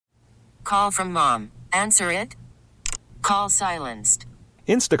Call from mom. Answer it. Call silenced.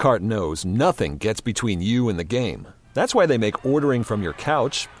 Instacart knows nothing gets between you and the game. That's why they make ordering from your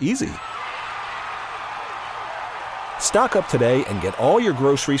couch easy. Stock up today and get all your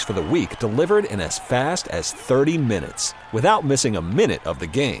groceries for the week delivered in as fast as 30 minutes without missing a minute of the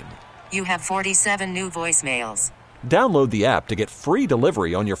game. You have 47 new voicemails. Download the app to get free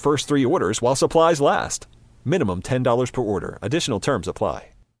delivery on your first 3 orders while supplies last. Minimum $10 per order. Additional terms apply.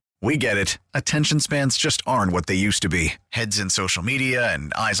 We get it. Attention spans just aren't what they used to be. Heads in social media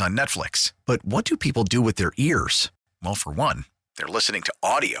and eyes on Netflix. But what do people do with their ears? Well, for one, they're listening to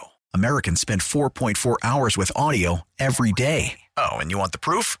audio. Americans spend 4.4 hours with audio every day. Oh, and you want the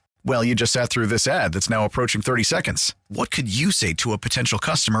proof? Well, you just sat through this ad that's now approaching 30 seconds. What could you say to a potential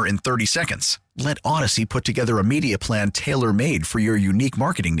customer in 30 seconds? Let Odyssey put together a media plan tailor-made for your unique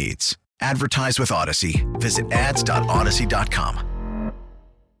marketing needs. Advertise with Odyssey. Visit ads.odyssey.com.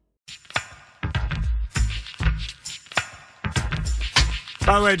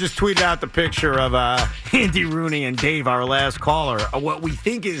 By the way, I just tweeted out the picture of Andy Rooney and Dave, our last caller, what we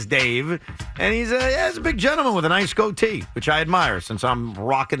think is Dave. And he's a big gentleman with a nice goatee, which I admire since I'm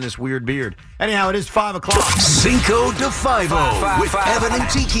rocking this weird beard. Anyhow, it is 5 o'clock. Cinco de Five-O with Evan and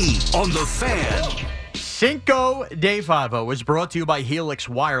Tiki on The Fan. Cinco de Five-O is brought to you by Helix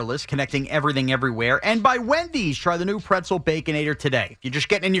Wireless, connecting everything everywhere, and by Wendy's. Try the new Pretzel Baconator today. If you're just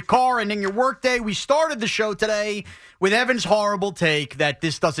getting in your car and in your workday, we started the show today with Evan's horrible take that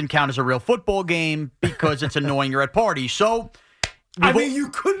this doesn't count as a real football game because it's annoying you're at parties. So, I mean, you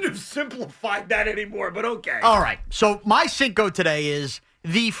couldn't have simplified that anymore, but okay. All right. So my Cinco today is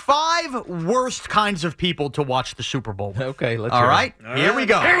the 5 worst kinds of people to watch the Super Bowl with. Okay, let's All right. Here we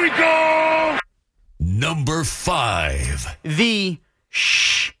go. Here we go. Number 5. The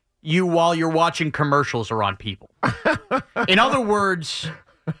shh you while you're watching commercials are on people. In other words,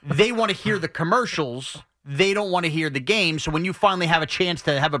 they want to hear the commercials. They don't want to hear the game. So when you finally have a chance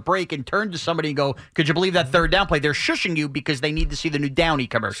to have a break and turn to somebody and go, could you believe that third down play? They're shushing you because they need to see the new Downey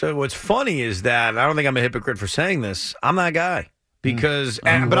commercial. So what's funny is that, I don't think I'm a hypocrite for saying this, I'm that guy. Because,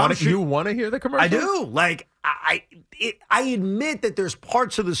 you want to hear the commercial? I do. Like, I admit that there's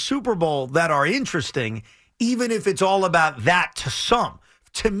parts of the Super Bowl that are interesting, even if it's all about that to some.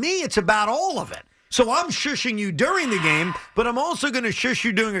 To me, it's about all of it. So I'm shushing you during the game, but I'm also going to shush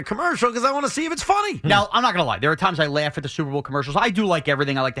you during a commercial because I want to see if it's funny. Now, I'm not going to lie. There are times I laugh at the Super Bowl commercials. I do like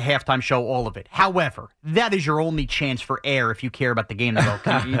everything. I like the halftime show, all of it. However, that is your only chance for air if you care about the game. You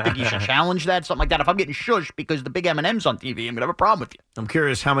think you should challenge that? Something like that. If I'm getting shushed because the big M&M's on TV, I'm going to have a problem with you. I'm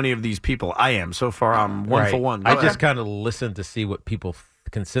curious how many of these people I am. So far, I'm one for one. I just kind of listen to see what people's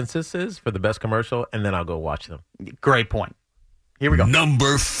consensus is for the best commercial, and then I'll go watch them. Great point. Here we go.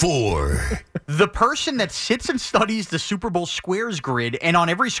 Number 4. The person that sits and studies the Super Bowl squares grid and on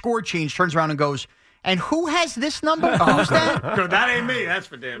every score change turns around and goes, and who has this number? Who's that? That ain't me. That's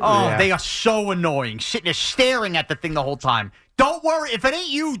for damn sure. Oh, yeah. They are so annoying. Sitting there staring at the thing the whole time. Don't worry. If it ain't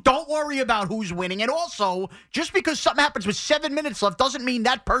you, don't worry about who's winning. And also, just because something happens with 7 minutes left doesn't mean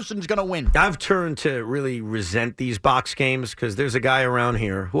that person's going to win. I've turned to really resent these box games because there's a guy around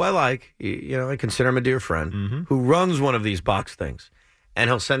here who I like. You know, I consider him a dear friend who runs one of these box things. And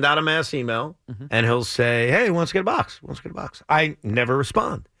he'll send out a mass email and he'll say, hey, who wants to get a box? Who wants to get a box? I never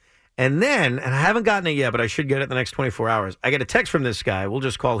respond. And then, and I haven't gotten it yet, but I should get it in the next 24 hours. I get a text from this guy. We'll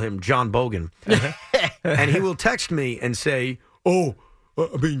just call him John Bogan. And he will text me and say, oh,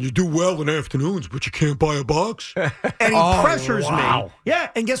 I mean, you do well in afternoons, but you can't buy a box. And he pressures me.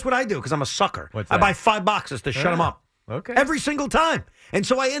 Yeah, and guess what I do? Because I'm a sucker. I buy 5 boxes to shut him up. Okay. Every single time. And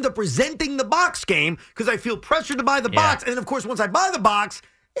so I end up resenting the box game because I feel pressured to buy the box. And then, of course, once I buy the box,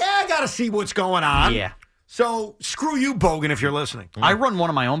 I got to see what's going on. Yeah. So screw you, Bogan, if you're listening. I run one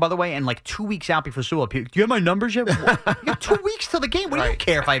of my own, by the way, and like 2 weeks out before Super Bowl, do you have my numbers yet? You got 2 weeks till the game. What do you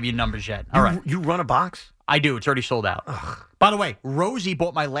care if I have your numbers yet? All right. You run a box? I do. It's already sold out. Ugh. By the way, Rosie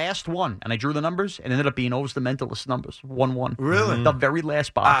bought my last one, and I drew the numbers, and ended up being always the mentalist numbers, 1-1. Really? The very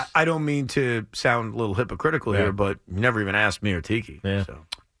last box. I don't mean to sound a little hypocritical here, but you never even asked me or Tiki. Yeah. So.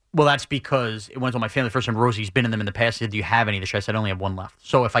 Well, that's because it went to my family first, and Rosie's been in them in the past. She said, do you have any this year? I said, I only have one left.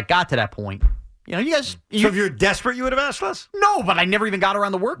 So if I got to that point, you know, you guys. So if you're desperate, you would have asked us? No, but I never even got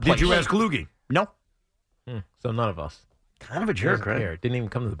around the workplace. Did you ask Loogie? No. So none of us. Kind of a jerk, right? Here. Didn't even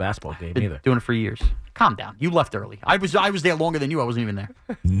come to the basketball game Been either. doing it for years. Calm down. You left early. I was there longer than you. I wasn't even there.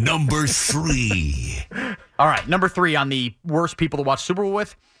 Number 3. All right, number 3 on the worst people to watch Super Bowl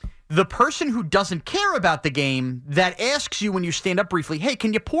with. The person who doesn't care about the game that asks you when you stand up briefly, hey,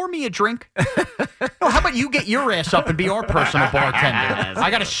 can you pour me a drink? No, how about you get your ass up and be our personal bartender? I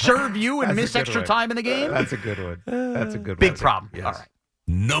got to serve you and miss extra time in the game? That's a good one. That's a good one. Big problem. Yes. All right.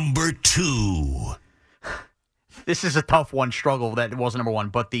 Number 2. This is a tough one, struggle that wasn't number one,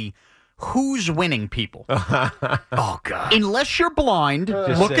 but the who's winning people. Oh, God. Unless you're blind,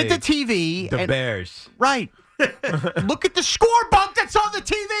 look say at the TV. The Bears. Right. Look at the scorebook that's on the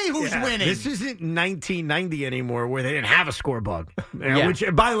TV. Who's winning? This isn't 1990 anymore where they didn't have a score bug. Yeah. Which,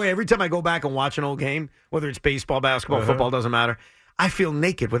 by the way, every time I go back and watch an old game, whether it's baseball, basketball, football, doesn't matter, I feel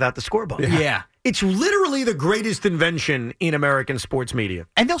naked without the score bug. Yeah. It's literally the greatest invention in American sports media.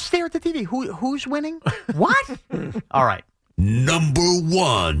 And they'll stare at the TV. Who's winning? What? All right. Number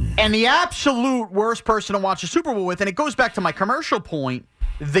 1. And the absolute worst person to watch a Super Bowl with, and it goes back to my commercial point,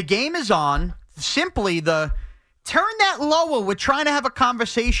 the game is on. Simply turn that lower. We're trying to have a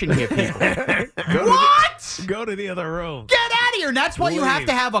conversation here, people. What? Go to the other room. Get out of here. And that's why you have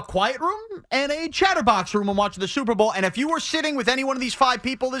to have a quiet room and a chatterbox room when watching the Super Bowl. And if you were sitting with any one of these 5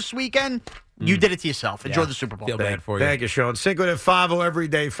 people this weekend, you did it to yourself. Enjoy the Super Bowl. Feel bad for you. Thank you, Sean. Cinco de Favo every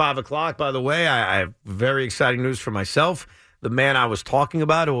day, 5 o'clock. By the way, I have very exciting news for myself. The man I was talking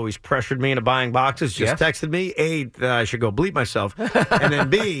about who always pressured me into buying boxes just texted me, A, that I should go bleep myself, and then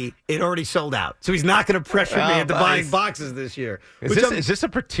B, it already sold out. So he's not going to pressure me into buying boxes this year. Is this a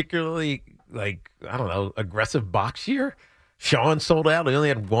particularly, aggressive box year? Sean sold out. He only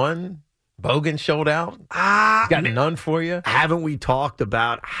had one. Bogan sold out. Got none for you. Haven't we talked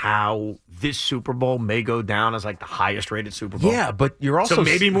about how this Super Bowl may go down as like the highest rated Super Bowl? Yeah, but you're also so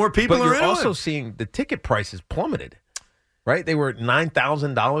maybe more people but are you're into also it. seeing the ticket prices plummeted. Right? They were at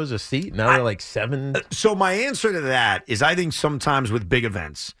 $9,000 a seat. Now they're like $7,000. So my answer to that is I think sometimes with big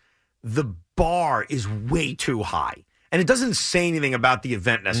events, the bar is way too high. And it doesn't say anything about the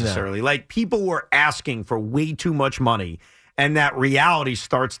event necessarily. No. Like people were asking for way too much money. And that reality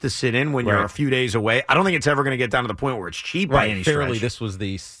starts to sit in when you're a few days away. I don't think it's ever going to get down to the point where it's cheap by any fairly, stretch. this was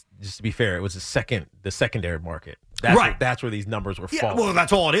just to be fair, it was the secondary market. That's where these numbers were falling. Well,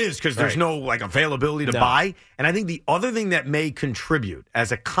 that's all it is because there's no like availability to buy. And I think the other thing that may contribute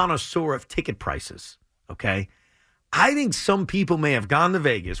as a connoisseur of ticket prices, okay, I think some people may have gone to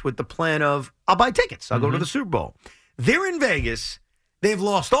Vegas with the plan of, I'll buy tickets. I'll go to the Super Bowl. They're in Vegas. They've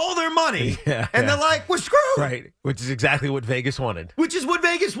lost all their money. And they're like, we're screwed. Right. Which is exactly what Vegas wanted. Which is what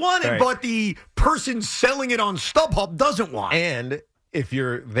Vegas wanted. Right. But the person selling it on StubHub doesn't want. And if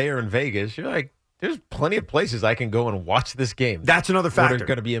you're there in Vegas, you're like, there's plenty of places I can go and watch this game. That's another factor. They're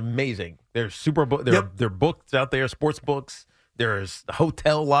going to be amazing. There's Super Bowl. They're booked out there, sports books. There's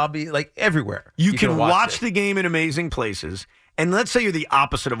hotel lobby, like everywhere. You can watch the game in amazing places. And let's say you're the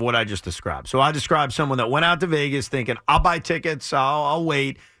opposite of what I just described. So I described someone that went out to Vegas thinking, I'll buy tickets, I'll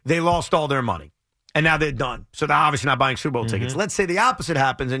wait. They lost all their money. And now they're done. So they're obviously not buying Super Bowl tickets. Let's say the opposite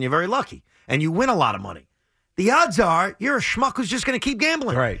happens and you're very lucky and you win a lot of money. The odds are you're a schmuck who's just going to keep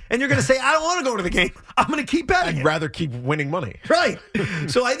gambling. Right. And you're going to say, I don't want to go to the game. I'm going to keep betting. I'd rather keep winning money. Right.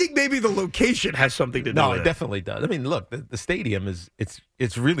 So I think maybe the location has something to do with it. No, it definitely does. I mean, look, the stadium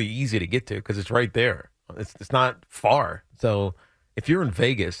it's really easy to get to because it's right there. It's not far. So if you're in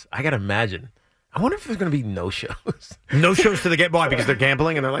Vegas, I got to imagine. I wonder if there's going to be no shows. No shows to the game. Why? Because they're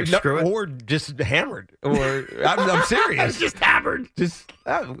gambling and they're like, screw it. Or just hammered. Or I'm serious. Just hammered.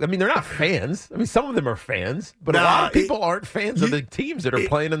 I mean, they're not fans. I mean, some of them are fans, but a lot of people aren't fans of the teams that are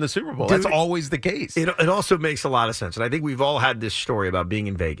playing in the Super Bowl. That's always the case. It also makes a lot of sense. And I think we've all had this story about being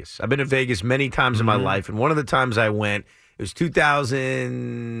in Vegas. I've been to Vegas many times in my life. And one of the times I went, it was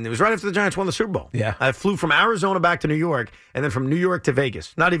 2000. It was right after the Giants won the Super Bowl. Yeah. I flew from Arizona back to New York and then from New York to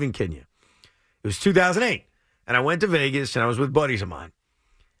Vegas. Not even kidding you. It was 2008. And I went to Vegas and I was with buddies of mine.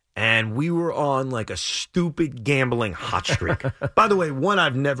 And we were on like a stupid gambling hot streak. By the way, one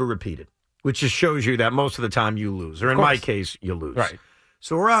I've never repeated, which just shows you that most of the time you lose. Or in my case, you lose. Right.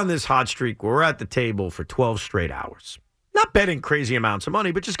 So we're on this hot streak. We're at the table for 12 straight hours. Not betting crazy amounts of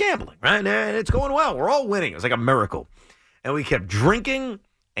money, but just gambling, right? And it's going well. We're all winning. It was like a miracle. And we kept drinking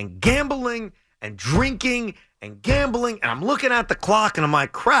and gambling and drinking and gambling. And I'm looking at the clock and I'm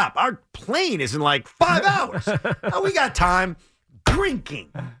like, crap, our plane is in like 5 hours. Now we got time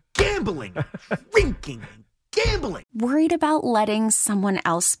drinking, gambling, drinking, gambling. Worried about letting someone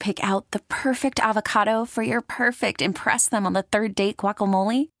else pick out the perfect avocado for your perfect impress them on the third date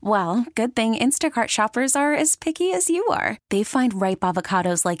guacamole? Well, good thing Instacart shoppers are as picky as you are. They find ripe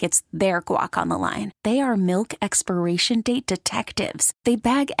avocados like it's their guac on the line. They are milk expiration date detectives. They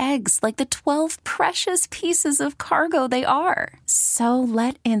bag eggs like the 12 precious pieces of cargo they are. So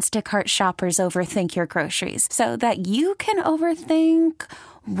let Instacart shoppers overthink your groceries so that you can overthink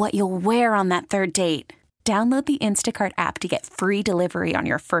what you'll wear on that third date. Download the Instacart app to get free delivery on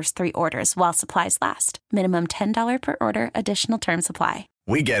your first 3 orders while supplies last. Minimum $10 per order. Additional terms apply.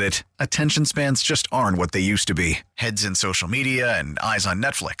 We get it. Attention spans just aren't what they used to be. Heads in social media and eyes on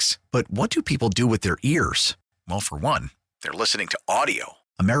Netflix. But what do people do with their ears? Well, for one, they're listening to audio.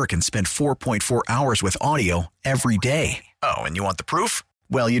 Americans spend 4.4 hours with audio every day. Oh, and you want the proof?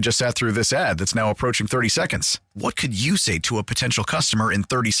 Well, you just sat through this ad that's now approaching 30 seconds. What could you say to a potential customer in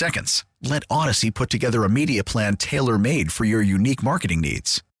 30 seconds? Let Odyssey put together a media plan tailor-made for your unique marketing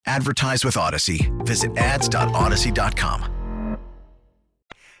needs. Advertise with Odyssey. Visit ads.odyssey.com.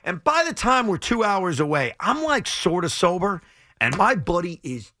 And by the time we're 2 hours away, I'm like sort of sober, and my buddy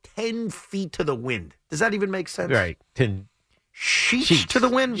is 10 feet to the wind. Does that even make sense? Right. 10 sheets to the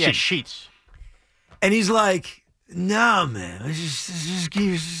wind? Yeah, sheets. And he's like, no, man, let's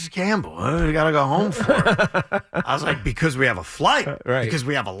just gamble. We got to go home for it. I was like, because we have a flight. Right. Because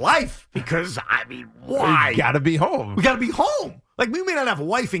we have a life. Because, why? You got to be home. We got to be home. Like, we may not have a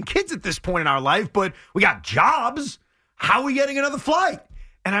wife and kids at this point in our life, but we got jobs. How are we getting another flight?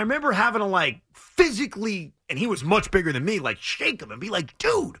 And I remember having to, physically, and he was much bigger than me, shake him and be like,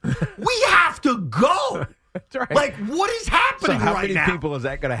 dude, we have to go. That's right. What is happening so how right many now? people is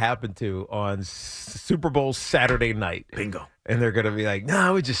that going to happen to on Super Bowl Saturday night? Bingo. And they're going to be like,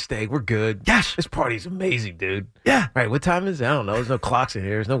 no, we just stay. We're good. Yes. This party's amazing, dude. Yeah. Right. What time is it? I don't know. There's no clocks in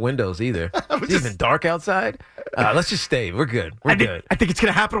here. There's no windows either. It's even dark outside. Let's just stay. We're good. We're good. I think it's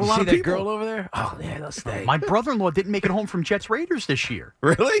going to happen to a lot See of that people. girl over there? Oh, yeah, let's stay. My brother-in-law didn't make it home from Jets Raiders this year.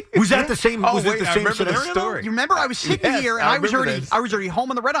 Really? Was that the same? Oh, was wait, it the I same remember this scenario? story. You remember? I was sitting Yes, here, and I I was remember already this. I was already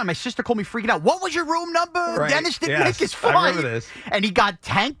home on the red eye. My sister called me freaking out. What was your room number? Right, Dennis didn't yes, make his I flight. remember this. And he got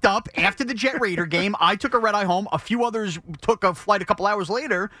tanked up after the Jet Raider game. I took a red eye home. A few others took a flight a couple hours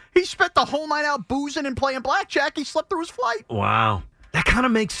later. He spent the whole night out boozing and playing blackjack. He slept through his flight. Wow. That kind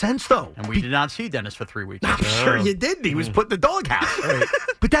of makes sense, though. And we did not see Dennis for 3 weeks. I'm sure you didn't. He was put in the doghouse. Right.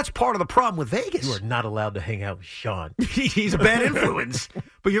 But that's part of the problem with Vegas. You are not allowed to hang out with Sean. He's a bad influence.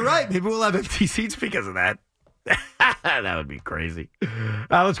 But you're right. Maybe we'll have empty seats because of that. That would be crazy.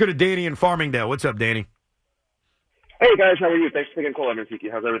 Let's go to Danny in Farmingdale. What's up, Danny? Hey, guys. How are you? Thanks for taking a call, Evan Tiki.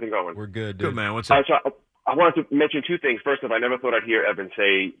 How's everything going? We're good, dude. Good, man. What's up? So I wanted to mention two things. First off, I never thought I'd hear Evan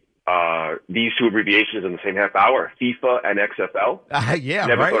say these two abbreviations in the same half hour, FIFA and XFL. Yeah,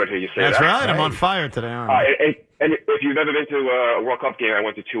 Never right. thought I'd hear you say That's that. right. I'm on fire today, aren't I? And if you've ever been to a World Cup game, I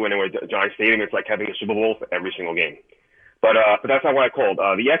went to two anyway, Giant Stadium. It's like having a Super Bowl for every single game. But that's not what I called.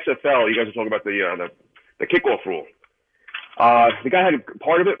 The XFL, you guys were talking about the kickoff rule. The guy had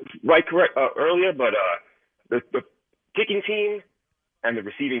part of it correct earlier, but the kicking team and the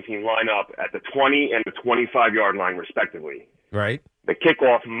receiving team line up at the 20 and the 25-yard line, respectively. Right. The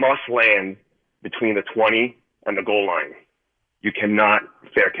kickoff must land between the 20 and the goal line. You cannot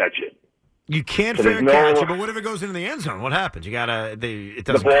fair catch it. You can't So fair there's no- catch it, but what if it goes into the end zone? What happens? You gotta. It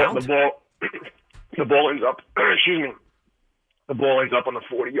doesn't count. The ball ends up. Excuse me. The ball ends up on the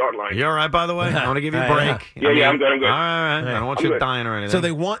 40-yard line. You all right, by the way? I want to give you a break. Yeah, I'm good. All right. I don't want I'm you good. dying or anything. So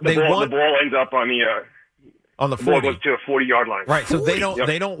they want The ball ends up on on the the ball 40. goes to a 40-yard line. Right. So they don't Yep.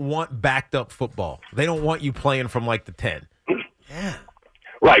 they don't want backed up football. They don't want you playing from the 10.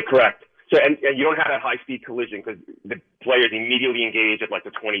 Right, correct. So and you don't have that high-speed collision because the players immediately engage at the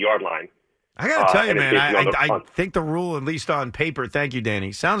 20-yard line. I got to tell you, and it's man, basically on the I punt. think the rule, at least on paper, thank you,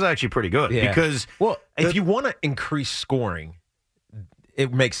 Danny, sounds actually pretty good. Yeah. Because if you want to increase scoring,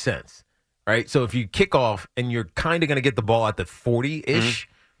 it makes sense, right? So if you kick off and you're kind of going to get the ball at the 40-ish,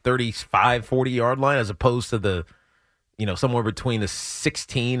 35, 40-yard line as opposed to the, somewhere between the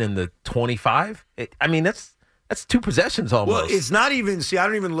 16 and the 25, that's two possessions almost. Well, it's not even, I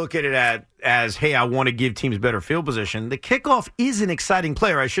don't even look at it as, hey, I want to give teams better field position. The kickoff is an exciting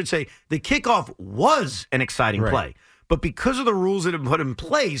play, or I should say the kickoff was an exciting Right. play. But because of the rules that have put in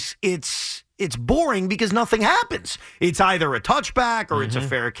place, it's boring because nothing happens. It's either a touchback or it's a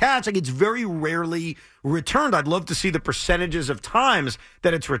fair catch. It's very rarely returned. I'd love to see the percentages of times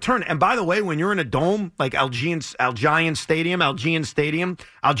that it's returned. And by the way, when you're in a dome like Allegiant Stadium, Allegiant.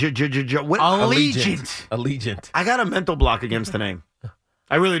 I got a mental block against the name.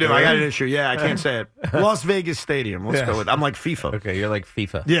 I really do. I got an issue. Yeah, I can't say it. Las Vegas Stadium. Let's go with it. I'm like FIFA. Okay, you're like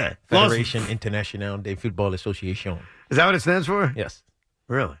FIFA. Yeah. Federation Internationale de Football Association. Is that what it stands for? Yes.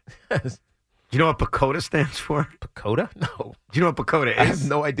 Really? Do you know what PACOTA stands for? Pacoda? No. Do you know what PACOTA is? I have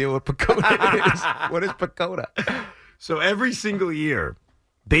no idea what Pacoda is. What is Pacoda? So every single year,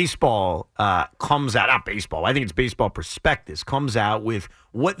 baseball comes out, not baseball, I think it's Baseball Prospectus, comes out with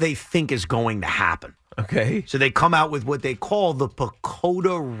what they think is going to happen. Okay. So they come out with what they call the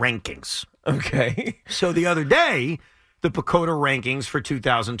PACOTA rankings. Okay. So the other day, the PACOTA rankings for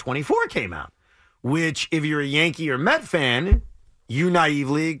 2024 came out, which if you're a Yankee or Met fan, you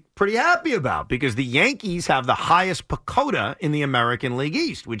naively pretty happy about because the Yankees have the highest PECOTA in the American League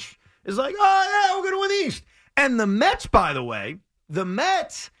East, which is like, oh, yeah, we're going to win the East. And the Mets, by the way, the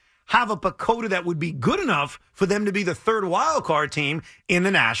Mets have a PECOTA that would be good enough for them to be the third wild card team in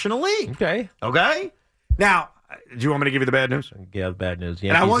the National League. Okay. Now, do you want me to give you the bad news? Yeah, the bad news.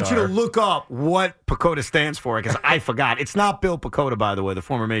 And I want you to look up what PECOTA stands for because I forgot. It's not Bill PECOTA, by the way, the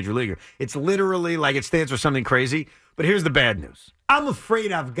former major leaguer. It's literally like it stands for something crazy. But here's the bad news. I'm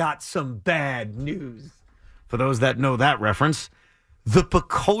afraid I've got some bad news. For those that know that reference, the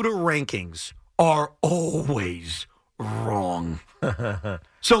PECOTA rankings are always wrong.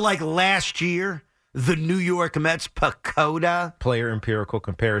 So like last year, the New York Mets PECOTA. Player empirical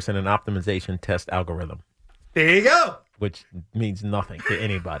comparison and optimization test algorithm. There you go. Which means nothing to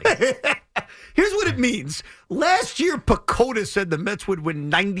anybody. Here's what it means. Last year, PECOTA said the Mets would win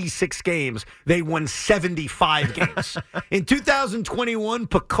 96 games. They won 75 games. In 2021,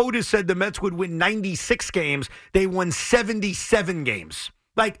 PECOTA said the Mets would win 96 games. They won 77 games.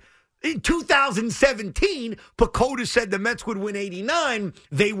 Like, in 2017, PECOTA said the Mets would win 89.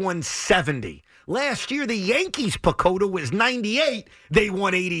 They won 70. Last year, the Yankees' PECOTA was 98. They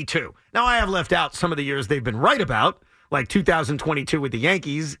won 82. Now, I have left out some of the years they've been right about, like 2022 with the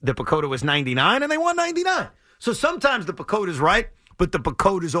Yankees. The PECOTA was 99, and they won 99. So sometimes the PECOTA is right, but the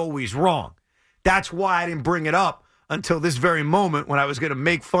PECOTA is always wrong. That's why I didn't bring it up until this very moment when I was going to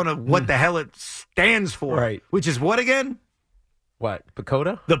make fun of what the hell it stands for. Right. Which is what again? What?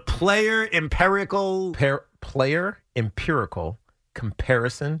 PECOTA? The player empirical. Player empirical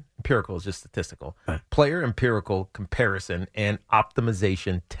comparison. Empirical is just statistical. Right. Player empirical comparison and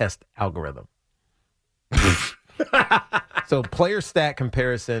optimization test algorithm. So player stat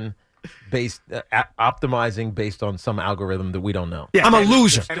comparison based optimizing based on some algorithm that we don't know. Yeah, I'm a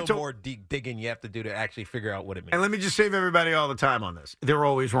loser. There's still more deep digging you have to do to actually figure out what it means. And let me just save everybody all the time on this. They're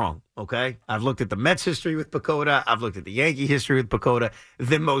always wrong, okay? I've looked at the Mets history with PECOTA. I've looked at the Yankee history with PECOTA.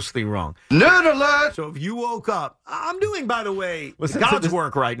 They're mostly wrong. Nerd alert! So if you woke up, I'm doing, by the way, God's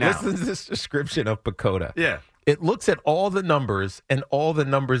work right now. Listen to this description of PECOTA. Yeah. It looks at all the numbers and all the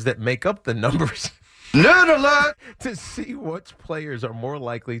numbers that make up the numbers. Nerd alert! To see which players are more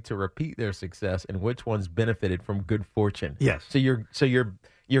likely to repeat their success and which ones benefited from good fortune. Yes. So you're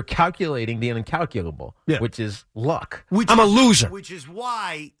calculating the incalculable, which is luck. I'm a loser. Which is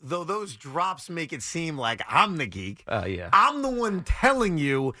why, though those drops make it seem like I'm the geek, Yeah. I'm the one telling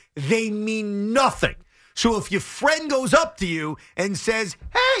you they mean nothing. So if your friend goes up to you and says,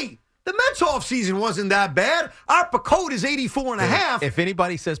 hey, the Mets offseason wasn't that bad. Our PECOTA is 84 and a half. If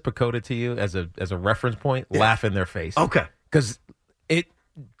anybody says PECOTA to you as a reference point, laugh in their face. Okay. Because it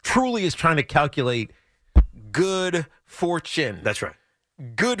truly is trying to calculate good fortune. That's right.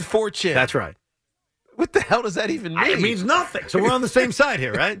 Good fortune. That's right. What the hell does that even mean? It means nothing. So we're on the same side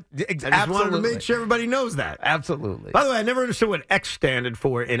here, right? I just wanted to Absolutely. make sure everybody knows that. Absolutely. By the way, I never understood what X standed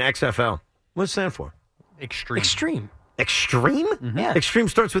for in XFL. What does it stand for? Extreme. Extreme? Yeah. Extreme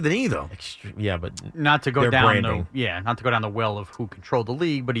starts with an E, though. Yeah, but Not to go Their down branding. not to go down the well of who controlled the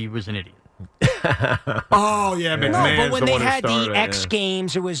league, but he was an idiot. Oh, yeah, No, McMahon's but when the they one who had the started it, X yeah.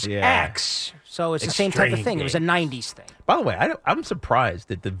 Games, it was Yeah. X. So it's the same type of Extreme thing. It was a games. 90s thing. By the way, I'm surprised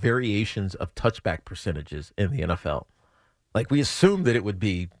at the variations of touchback percentages in the NFL. Like, we assumed that it would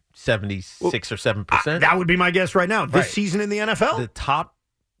be 76 or 7%. That would be my guess right now. This Right. season in the NFL? The top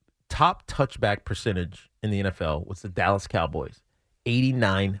touchback percentage in the NFL was the Dallas Cowboys,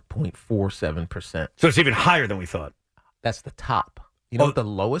 89.47%. So it's even higher than we thought. That's the top. You know what the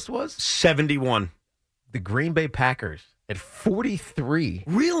lowest was? 71. The Green Bay Packers at 43.43.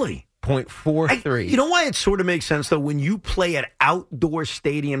 Really? You know why it sort of makes sense, though? When you play at outdoor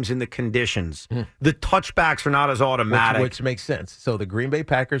stadiums in the conditions, the touchbacks are not as automatic. Which makes sense. So the Green Bay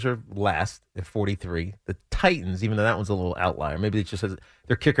Packers are last at 43. The Titans, even though that one's a little outlier, maybe it just says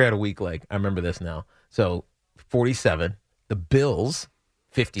their kicker had a weak leg. I remember this now. So 47. The Bills,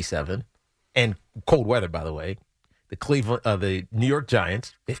 57. And cold weather, by the way. The New York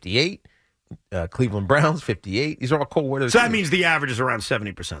Giants, 58. Cleveland Browns, 58. These are all cold weather. So that means the average is around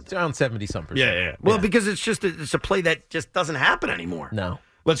 70%. It's around 70-some percent. Yeah. Well, because it's a play that just doesn't happen anymore. No.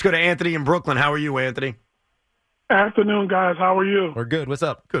 Let's go to Anthony in Brooklyn. How are you, Anthony? Afternoon, guys. How are you? We're good. What's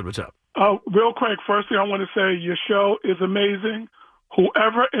up? Good. What's up? Real quick, firstly, I want to say your show is amazing.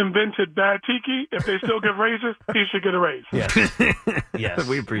 Whoever invented bad tiki, if they still give raises, he should get a raise. Yes. Yes.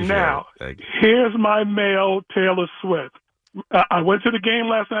 We appreciate Now, it. Thank you. here's my male Taylor Swift. I went to the game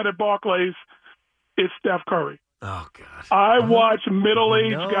last night at Barclays. It's Steph Curry. Oh, God. I watch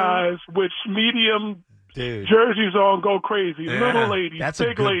middle-aged guys with medium Dude. Jerseys on, go crazy. Little ladies, That's big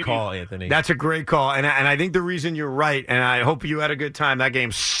a good ladies. call, Anthony. That's a great call, and I think the reason you're right, and I hope you had a good time. That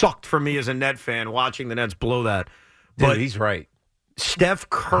game sucked for me as a Net fan watching the Nets blow that. Dude, But he's right. Steph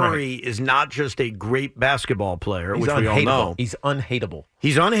Curry is not just a great basketball player, He's which we all unhateable. know. He's unhateable.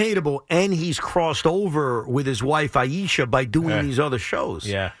 He's unhateable, and he's crossed over with his wife Aisha by doing these other shows.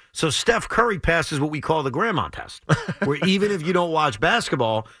 Yeah. So Steph Curry passes what we call the grandma test, where even if you don't watch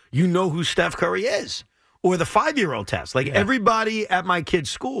basketball, you know who Steph Curry is. Or the 5-year-old test. Like everybody at my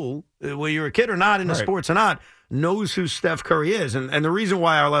kid's school, whether you're a kid or not into sports or not, knows who Steph Curry is. And the reason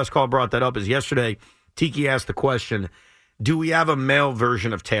why our last call brought that up is yesterday, Tiki asked the question, do we have a male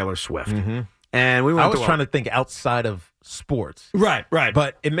version of Taylor Swift? Mm-hmm. And we went I was trying to think outside of sports. Right.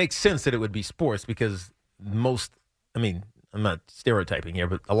 But it makes sense that it would be sports because I'm not stereotyping here,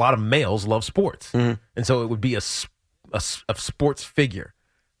 but a lot of males love sports. Mm-hmm. And so it would be a sports figure.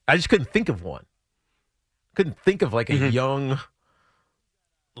 I just couldn't think of one. Couldn't think of like a young,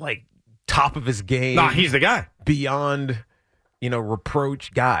 like top of his game. Nah, he's the guy. Beyond,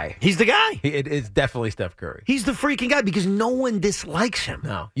 reproach guy. He's the guy. It is definitely Steph Curry. He's the freaking guy because no one dislikes him.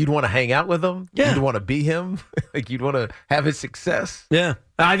 No. You'd want to hang out with him. Yeah. You'd want to be him. Like you'd want to have his success. Yeah.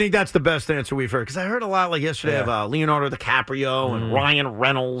 I think that's the best answer we've heard because I heard a lot like yesterday of Leonardo DiCaprio and Ryan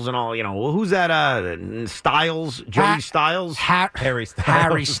Reynolds and all, who's that? Styles? Joey Styles? Harry Styles.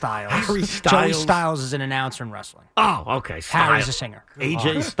 Harry Styles. Harry Joey Styles. Styles is an announcer in wrestling. Oh, okay. Harry's a singer.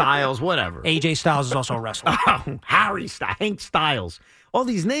 AJ Styles, whatever. AJ Styles is also a wrestler. Oh, Harry Styles, Hank Styles. All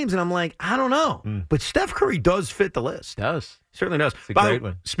these names, and I'm like, I don't know. But Steph Curry does fit the list. Does. Certainly does. It's a great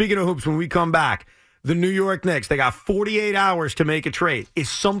one. Speaking of hoops, when we come back, the New York Knicks, they got 48 hours to make a trade. Is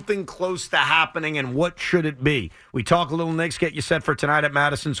something close to happening, and what should it be? We talk a little Knicks, get you set for tonight at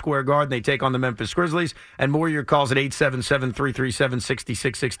Madison Square Garden. They take on the Memphis Grizzlies, and more of your calls at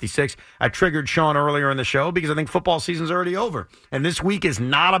 877-337-6666. I triggered Sean earlier in the show because I think football season's already over, and this week is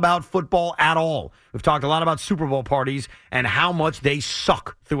not about football at all. We've talked a lot about Super Bowl parties and how much they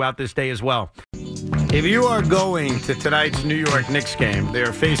suck throughout this day as well. If you are going to tonight's New York Knicks game, they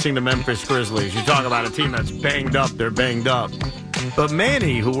are facing the Memphis Grizzlies. You talk about a team that's banged up, they're banged up. But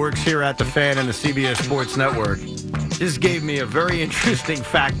Manny, who works here at The Fan and the CBS Sports Network, just gave me a very interesting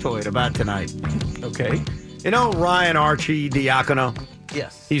factoid about tonight. Okay. You know Ryan Arcidiacono?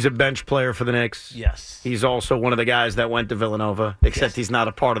 Yes. He's a bench player for the Knicks. Yes. He's also one of the guys that went to Villanova, except he's not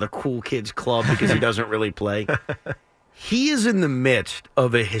a part of the cool kids club because he doesn't really play. He is in the midst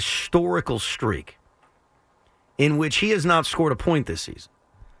of a historical streak in which he has not scored a point this season.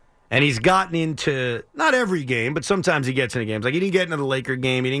 And he's gotten into, not every game, but sometimes he gets into games. Like he didn't get into the Laker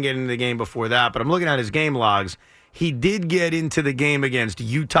game. He didn't get into the game before that. But I'm looking at his game logs. He did get into the game against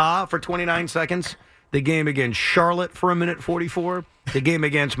Utah for 29 seconds. The game against Charlotte for 1:44. The game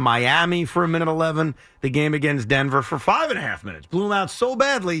against Miami for 1:11. The game against Denver for 5.5 minutes. Blew him out so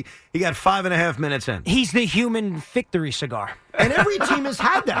badly, he got 5.5 minutes in. He's the human victory cigar. And every team has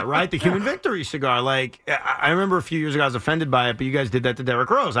had that, right? The human victory cigar. Like, I remember a few years ago I was offended by it, but you guys did that to Derrick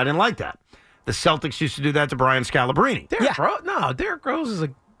Rose. I didn't like that. The Celtics used to do that to Brian Scalabrine. Derrick Rose is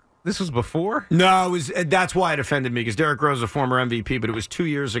this was before? No, that's why it offended me, because Derrick Rose is a former MVP, but it was 2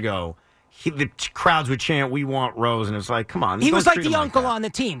 years ago. The crowds would chant, "We want Rose," and it's like, come on. He was like the uncle on the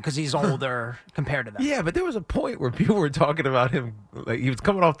team because he's older compared to them. Yeah, but there was a point where people were talking about him, like he was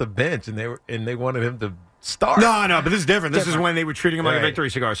coming off the bench, and they wanted him to start. No, but this is different. This is when they were treating him like a victory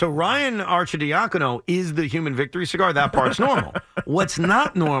cigar. So Ryan Arcidiacono is the human victory cigar. That part's normal. What's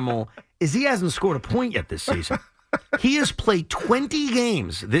not normal is he hasn't scored a point yet this season. He has played 20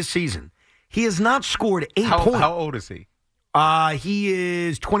 games this season. He has not scored a point. How old is he? He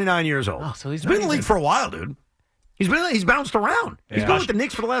is 29 years old. Oh, so he's been in the league for a while, dude. He's bounced around. Yeah. He's been with the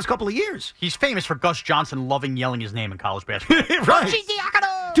Knicks for the last couple of years. He's famous for Gus Johnson yelling his name in college basketball. Right.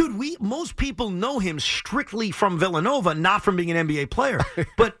 Dude, most people know him strictly from Villanova, not from being an NBA player.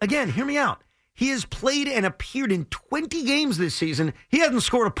 But again, hear me out. He has played and appeared in 20 games this season. He hasn't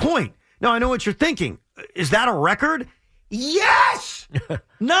scored a point. Now, I know what you're thinking. Is that a record? Yes!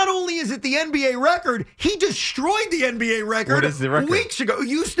 Not only is it the NBA record, he destroyed the NBA record, What is the record? weeks ago. It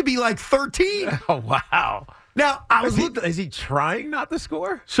used to be like 13. Oh, wow. Now, Is he trying not to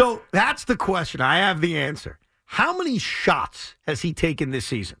score? So that's the question. I have the answer. How many shots has he taken this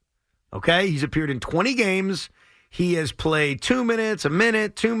season? Okay, he's appeared in 20 games. He has played 2 minutes, a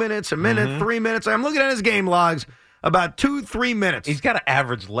minute, 2 minutes, a minute, 3 minutes. I'm looking at his game logs, about 2-3 minutes. He's got to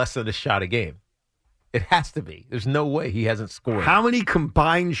average less than a shot a game. It has to be. There's no way he hasn't scored. How many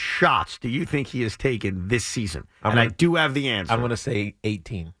combined shots do you think he has taken this season? I do have the answer. I'm going to say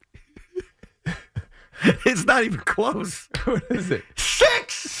 18. It's not even close. What is it?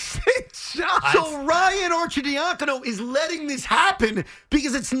 6! shot. So Ryan Arcidiacono is letting this happen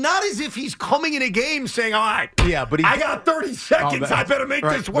because it's not as if he's coming in a game saying, all right, yeah, but I got 30 seconds. I better make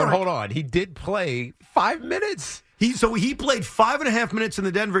this work. But hold on. He did play 5 minutes. He played 5.5 minutes in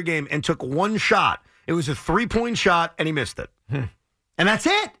the Denver game and took one shot. It was a 3-point shot, and he missed it. And that's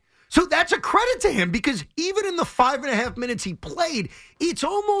it. So that's a credit to him because even in the 5.5 minutes he played, it's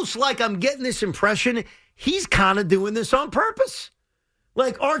almost like I'm getting this impression he's kind of doing this on purpose.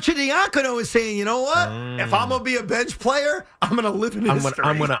 Like Arcidiacono is saying, you know what? If I'm going to be a bench player, I'm going to live in history.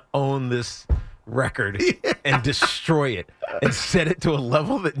 I'm going to own this record and destroy it and set it to a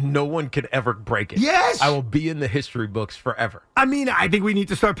level that no one can ever break it. Yes. I will be in the history books forever. I mean, I think we need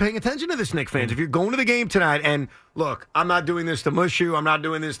to start paying attention to this, Knicks fans. If you're going to the game tonight, and look, I'm not doing this to mush you. I'm not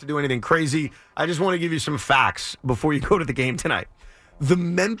doing this to do anything crazy. I just want to give you some facts before you go to the game tonight. The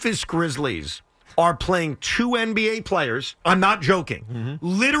Memphis Grizzlies are playing 2 NBA players. I'm not joking.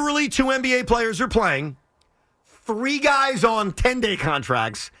 Literally 2 NBA players are playing, 3 guys on 10-day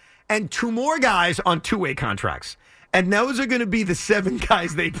contracts, and 2 more guys on 2-way contracts. And those are going to be the 7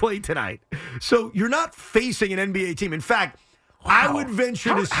 guys they play tonight. So you're not facing an NBA team. In fact, I would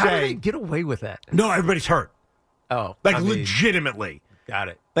venture to say... How do they get away with that? No, everybody's hurt. Oh. Legitimately. Got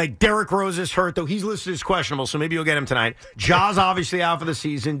it. Like, Derrick Rose is hurt, though he's listed as questionable, so maybe you'll get him tonight. Ja's obviously out for the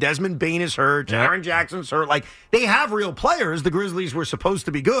season. Desmond Bane is hurt. Jaren Jackson's hurt. Like, they have real players. The Grizzlies were supposed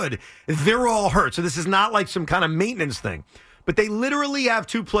to be good. They're all hurt, so this is not like some kind of maintenance thing. But they literally have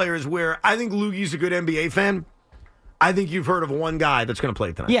 2 players where I think Loogie's a good NBA fan. I think you've heard of one guy that's going to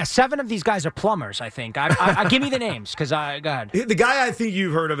play tonight. Yeah, 7 of these guys are plumbers, I think. I give me the names, because go ahead. The guy I think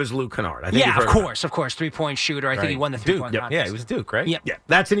you've heard of is Luke Kennard. Of course. 3-point shooter. I think he won the 3-point contest. Yeah, it was Duke, right? Yep. Yeah,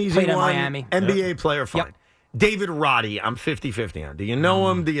 that's an easy Played one. in Miami. NBA player, fine. Yep. David Roddy, I'm 50-50 on. Do you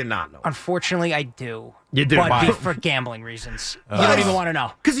know him? Do you not know him? Unfortunately, I do. You do? But for gambling reasons. You don't even want to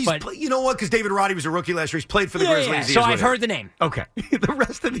know. Because you know what? Because David Roddy was a rookie last year. He's played for the Grizzlies. Yeah. So I've heard the name. Okay. The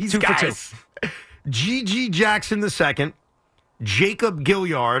rest of these 2 for guys. G.G. Jackson II, Jacob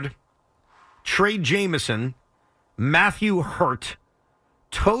Gilliard, Trey Jameson, Matthew Hurt,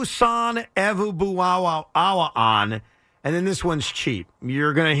 Tosan Evubuawaan, and then this one's cheap.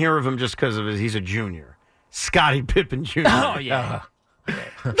 You're going to hear of him just because of he's a junior. Scottie Pippen Jr. Oh, yeah.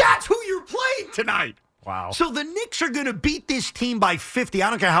 That's who you're playing tonight. Wow. So the Knicks are going to beat this team by 50. I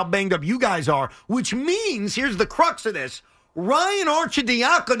don't care how banged up you guys are, which means, here's the crux of this, Ryan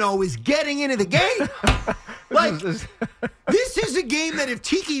Arcidiacono is getting into the game. This is a game that if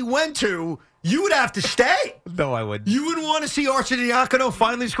Tiki went to, you would have to stay. No, I wouldn't. You wouldn't want to see Arcidiacono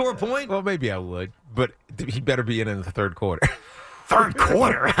finally score a point? Well, maybe I would, but he better be in the third quarter. Third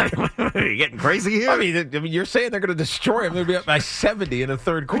quarter? Are you getting crazy here? I mean, you're saying they're going to destroy him. They'll be up by 70 in the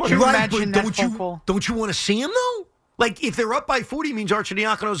third quarter. Could you imagine that phone call? Don't you want to see him, though? Like, if they're up by 40, means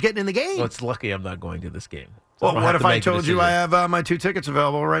Arcidiacono's getting in the game. Well, it's lucky I'm not going to this game. So Well, what if I told you I have my 2 tickets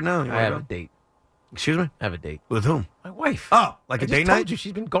available right now? I have a date. Excuse me? I have a date. With whom? My wife. Oh, like I a just date told night? you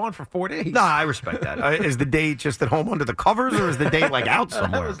she's been gone for 4 days. No, I respect that. Is the date just at home under the covers, or is the date like out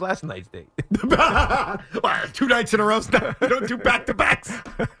somewhere? That was last night's date. Well, 2 nights in a row. You don't do back-to-backs.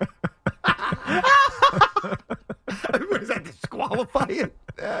 What is that, disqualify it?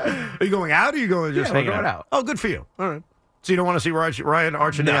 Are you going out, or are you going just hanging out? Oh, good for you. All right. So you don't want to see Ryan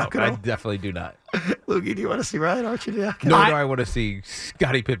Arcidiacono? No, I definitely do not. Loogie, do you want to see Ryan Arcidiacono? Nor do I want to see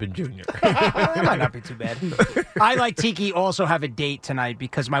Scottie Pippen Jr. That might not be too bad. I, like Tiki, also have a date tonight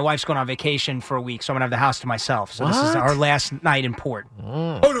because my wife's going on vacation for a week, so I'm going to have the house to myself. So this is our last night in port.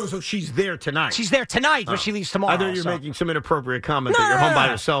 Oh, no, so she's there tonight. She's there tonight, but she leaves tomorrow. I thought you were making some inappropriate comment that you're home by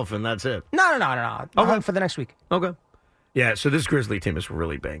yourself and that's it. No. I'm home for the next week. Okay. Yeah, so this Grizzly team is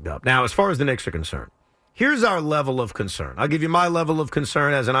really banged up. Now, as far as the Knicks are concerned, here's our level of concern. I'll give you my level of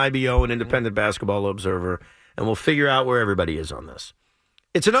concern as an IBO, an independent basketball observer, and we'll figure out where everybody is on this.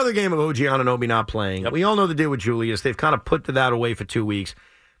 It's another game of OG Anunoby not playing. Yep. We all know the deal with Julius. They've kind of put that away for 2 weeks.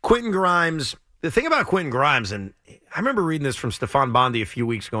 Quentin Grimes, the thing about Quentin Grimes, and I remember reading this from Stefan Bondi a few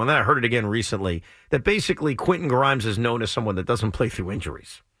weeks ago, and then I heard it again recently, that basically Quentin Grimes is known as someone that doesn't play through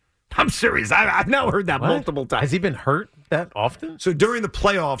injuries. I'm serious. I've now heard that multiple times. Has he been hurt that often? So during the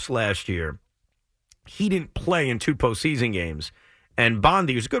playoffs last year, he didn't play in 2 postseason games. And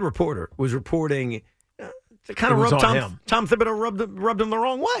Bondi, who's a good reporter, was reporting to kind of rub Tom Thibodeau rubbed him the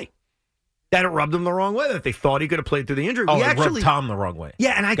wrong way. That it rubbed him the wrong way, that they thought he could have played through the injury. Oh, it rubbed Tom the wrong way.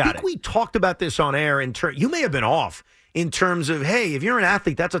 Yeah, and I think we talked about this on air. You may have been off in terms of, hey, if you're an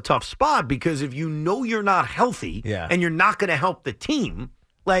athlete, that's a tough spot because if you know you're not healthy and you're not going to help the team,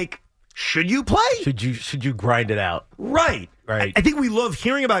 like, should you play? Should you grind it out? Right. I think we love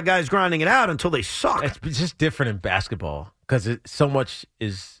hearing about guys grinding it out until they suck. It's just different in basketball because so much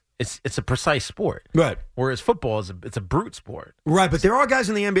is It's a precise sport. Right. Whereas football it's a brute sport. Right, but there are guys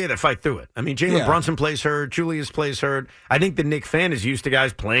in the NBA that fight through it. I mean, Jalen Yeah. Brunson plays hurt. Julius plays hurt. I think the Knicks fan is used to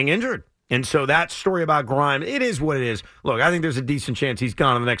guys playing injured. And so that story about Grimes, it is what it is. Look, I think there's a decent chance he's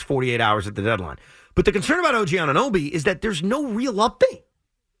gone in the next 48 hours at the deadline. But the concern about OG Anunoby is that there's no real update.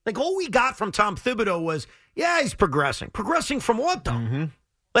 Like, all we got from Tom Thibodeau was, yeah, he's progressing. Progressing from what, though? Mm-hmm.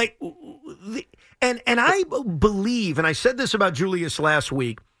 Like, and I believe, and I said this about Julius last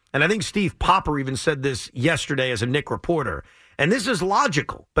week, and I think Steve Popper even said this yesterday as a Knick reporter, and this is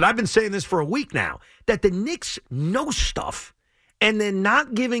logical, but I've been saying this for a week now, that the Knicks know stuff, and they're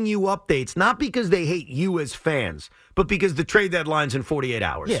not giving you updates, not because they hate you as fans, but because the trade deadline's in 48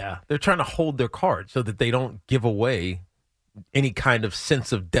 hours. Yeah, they're trying to hold their cards so that they don't give away any kind of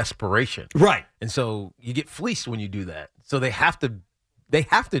sense of desperation. Right. And so you get fleeced when you do that. So they have to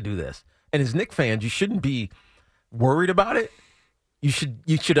do this. And as Knicks fans, you shouldn't be worried about it. You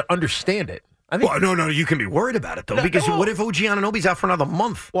should understand it. I think. Well, no, you can be worried about it, though, because what if OG Anunoby's out for another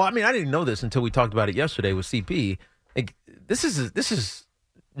month? Well, I mean, I didn't know this until we talked about it yesterday with CP. Like, this is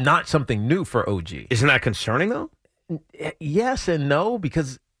not something new for OG. Isn't that concerning, though? Yes and no,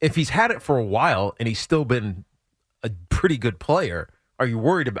 because if he's had it for a while and he's still been a pretty good player, are you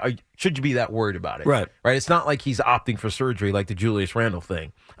worried about? Should you be that worried about it? Right. It's not like he's opting for surgery like the Julius Randle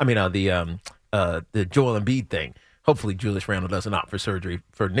thing. I mean, the Joel Embiid thing. Hopefully, Julius Randle doesn't opt for surgery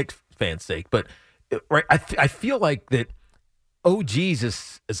for Knicks fans' sake. But right, I feel like that OG's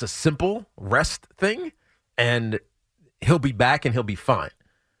is a simple rest thing, and he'll be back and he'll be fine.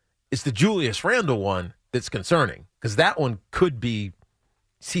 It's the Julius Randle one that's concerning, because that one could be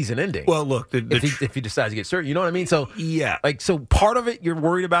season ending. Well, look, if he decides to get surgery, you know what I mean? So yeah, so part of it you're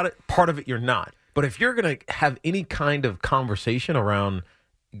worried about it, part of it you're not. But if you're going to have any kind of conversation around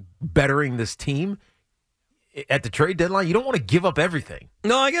bettering this team at the trade deadline, you don't want to give up everything.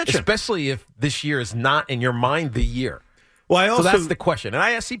 No, I get you. Especially if this year is not in your mind the year. Well, so that's the question. And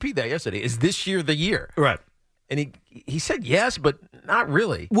I asked CP that yesterday. Is this year the year? Right. And he said yes, but not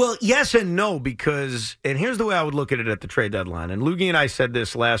really. Well, yes and no, because, and here's the way I would look at it at the trade deadline. And Loogie and I said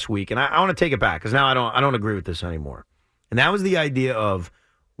this last week, and I want to take it back, because now I don't agree with this anymore. And that was the idea of,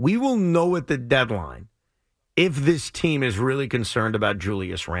 we will know at the deadline if this team is really concerned about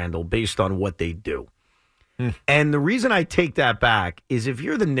Julius Randle based on what they do. And the reason I take that back is, if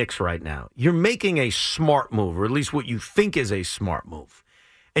you're the Knicks right now, you're making a smart move, or at least what you think is a smart move.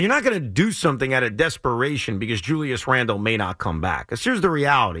 And you're not going to do something out of desperation because Julius Randle may not come back. Because here's the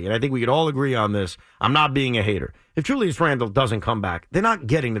reality, and I think we could all agree on this. I'm not being a hater. If Julius Randle doesn't come back, they're not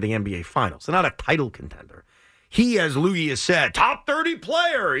getting to the NBA Finals. They're not a title contender. He, as Loogie has said, top 30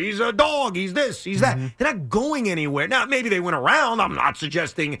 player. He's a dog. He's this. He's that. They're not going anywhere. Now, maybe they went around. I'm not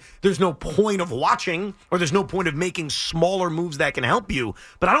suggesting there's no point of watching, or there's no point of making smaller moves that can help you.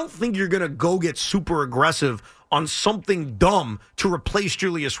 But I don't think you're going to go get super aggressive on something dumb to replace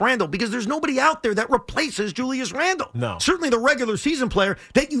Julius Randle, because there's nobody out there that replaces Julius Randle. No. Certainly the regular season player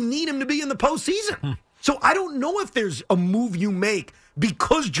that you need him to be in the postseason. So I don't know if there's a move you make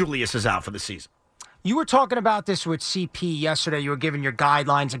because Julius is out for the season. You were talking about this with CP yesterday. You were giving your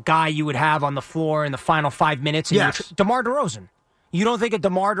guidelines, a guy you would have on the floor in the final 5 minutes. And yes. DeMar DeRozan. You don't think a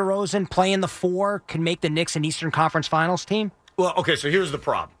DeMar DeRozan playing the 4 can make the Knicks an Eastern Conference Finals team? Well, okay, so here's the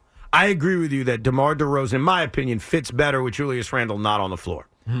problem. I agree with you that DeMar DeRozan, in my opinion, fits better with Julius Randle not on the floor.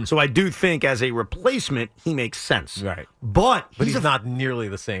 So I do think as a replacement, he makes sense. Right. But he's not nearly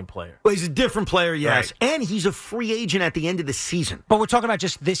the same player. Well, he's a different player, yes. Right. And he's a free agent at the end of the season. But we're talking about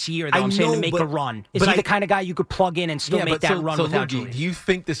just this year, though. I'm saying to make a run. Is he the kind of guy you could plug in and still make that run without Julius? Do you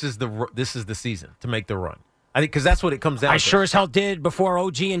think this is the season to make the run? I think, because that's what it comes down to. I sure as hell did before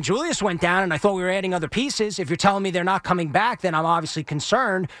OG and Julius went down, and I thought we were adding other pieces. If you're telling me they're not coming back, then I'm obviously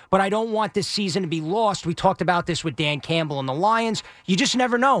concerned. But I don't want this season to be lost. We talked about this with Dan Campbell and the Lions. You just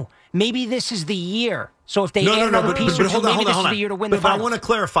never know. Maybe this is the year. So if they add another piece or two, maybe this is the year to win the finals. But I want to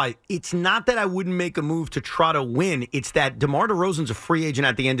clarify. It's not that I wouldn't make a move to try to win. It's that DeMar DeRozan's a free agent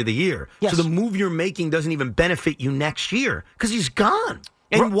at the end of the year. Yes. So the move you're making doesn't even benefit you next year because he's gone.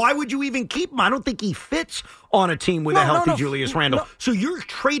 And why would you even keep him? I don't think he fits on a team with a healthy Julius Randle. No. So you're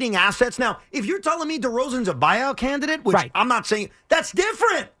trading assets. Now, if you're telling me DeRozan's a buyout candidate, which I'm not saying, that's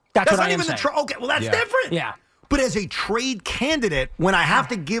different. That's what not I am even saying. Okay, well, that's different. Yeah. But as a trade candidate, when I have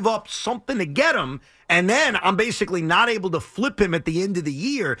to give up something to get him, and then I'm basically not able to flip him at the end of the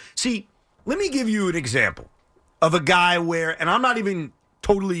year. See, let me give you an example of a guy where, and I'm not even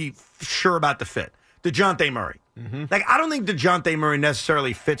totally sure about the fit, DeJounte Murray. Like, I don't think DeJounte Murray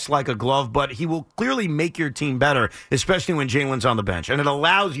necessarily fits like a glove, but he will clearly make your team better, especially when Jalen's on the bench. And it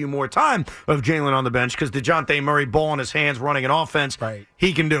allows you more time of Jalen on the bench because DeJounte Murray, ball in his hands, running an offense,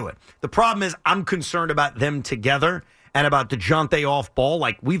 he can do it. The problem is I'm concerned about them together and about DeJounte off ball.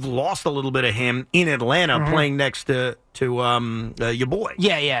 Like, we've lost a little bit of him in Atlanta playing next to your boy.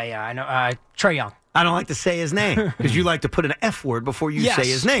 Yeah. I know. Trae Young. I don't like to say his name because you like to put an F word before you say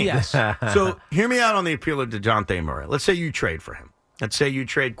his name. Yes. So hear me out on the appeal of DeJounte Murray. Let's say you trade for him. Let's say you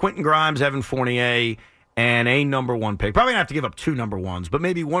trade Quentin Grimes, Evan Fournier, and a number one pick. Probably going to have to give up 2 number ones, but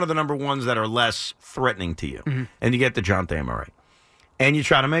maybe one of the number ones that are less threatening to you. And you get DeJounte Murray. And you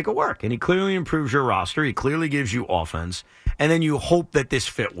try to make it work. And he clearly improves your roster. He clearly gives you offense. And then you hope that this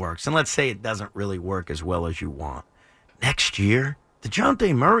fit works. And let's say it doesn't really work as well as you want. Next year,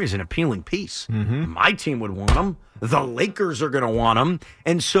 DeJounte Murray is an appealing piece. My team would want him. The Lakers are going to want him.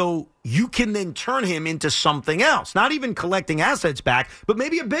 And so you can then turn him into something else. Not even collecting assets back, but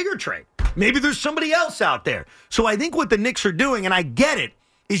maybe a bigger trade. Maybe there's somebody else out there. So I think what the Knicks are doing, and I get it,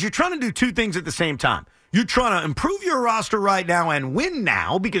 is you're trying to do 2 things at the same time. You're trying to improve your roster right now and win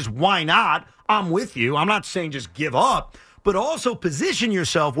now, because why not? I'm with you. I'm not saying just give up, but also position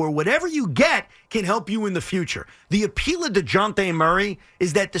yourself where whatever you get can help you in the future. The appeal of DeJounte Murray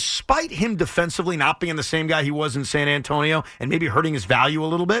is that despite him defensively not being the same guy he was in San Antonio and maybe hurting his value a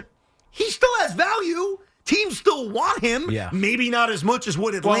little bit, he still has value. Teams still want him. Yeah. Maybe not as much as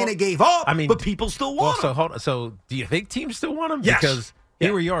what Atlanta gave up, but people still want him. So hold on. So do you think teams still want him? Yes. Because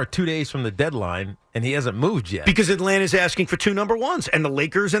here we are 2 days from the deadline, and he hasn't moved yet. Because Atlanta's asking for 2 number ones, and the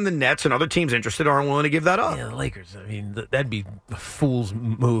Lakers and the Nets and other teams interested aren't willing to give that up. Yeah, the Lakers. I mean, that'd be a fool's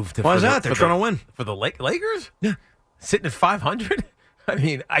move. Why is that? They're trying to win. For the Lakers? Yeah. Sitting at 500? I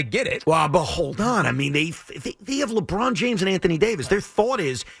mean, I get it. Well, but hold on. I mean, they have LeBron James and Anthony Davis. Their thought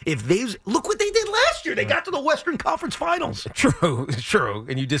is, if they look what they did last year. They got to the Western Conference Finals. True.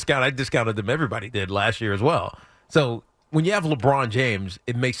 And I discounted them. Everybody did last year as well. So when you have LeBron James,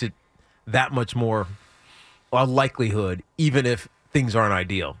 it makes it that much more a likelihood, even if things aren't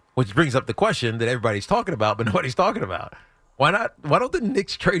ideal. Which brings up the question that everybody's talking about, but nobody's talking about. Why not? Why don't the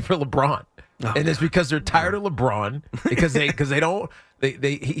Knicks trade for LeBron? Oh, and it's because they're tired of LeBron because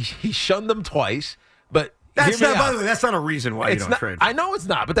he shunned them twice. But that's not. By the way, that's not a reason why you don't trade. I know it's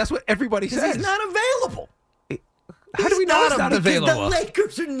not, but that's what everybody says. He's not available. How do we know he's not available? The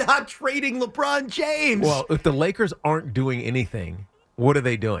Lakers are not trading LeBron James. Well, if the Lakers aren't doing anything, what are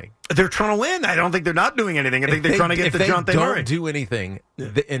they doing? They're trying to win. I don't think they're not doing anything. I think they're trying to get DeJounte Murray. If they don't do anything,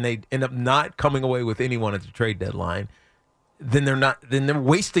 and they end up not coming away with anyone at the trade deadline, then they're not. Then they're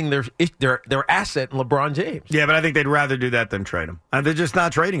wasting their asset in LeBron James. Yeah, but I think they'd rather do that than trade him. They're just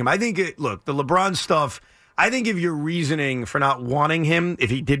not trading him. I think. Look, the LeBron stuff. I think if your reasoning for not wanting him, if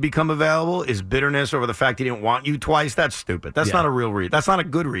he did become available, is bitterness over the fact he didn't want you twice, that's stupid. That's not a real reason. That's not a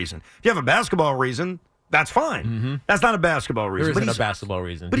good reason. If you have a basketball reason, that's fine. That's not a basketball reason. There isn't a basketball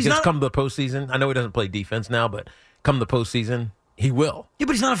reason. But because come the postseason, I know he doesn't play defense now, but come the postseason, he will. Yeah,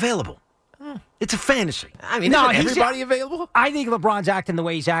 but he's not available. It's a fantasy. I mean, isn't everybody available? I think LeBron's acting the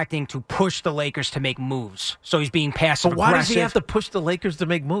way he's acting to push the Lakers to make moves. So he's being passive-aggressive. But why does he have to push the Lakers to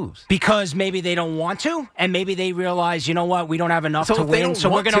make moves? Because maybe they don't want to, and maybe they realize, you know what, we don't have enough to win,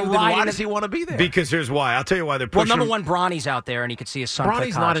 so we're going to ride. Why does he want to be there? Because here's why. I'll tell you why they're pushing. Well, number one, Bronny's out there, and he could see his son play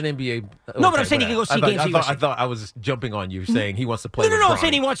college. Bronny's not an NBA. No, but I'm saying he can go see games. I thought I was jumping on you saying he wants to play. No, I'm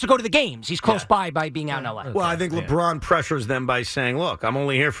saying he wants to go to the games. He's close by being out in LA. Well, I think LeBron pressures them by saying, look, I'm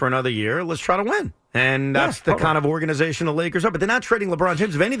only here for another year. Let's try to win. And that's the kind of organization the Lakers are. But they're not trading LeBron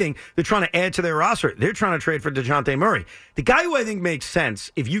James. If anything, they're trying to add to their roster. They're trying to trade for DeJounte Murray. The guy who I think makes sense,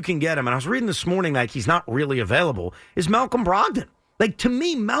 if you can get him, and I was reading this morning that he's not really available, is Malcolm Brogdon. Like, to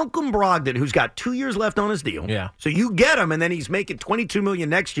me, Malcolm Brogdon, who's got 2 years left on his deal. Yeah. So you get him, and then he's making $22 million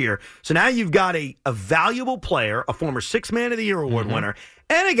next year. So now you've got a valuable player, a former Sixth Man of the Year award winner,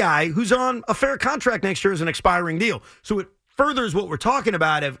 and a guy who's on a fair contract next year as an expiring deal. So it furthers what we're talking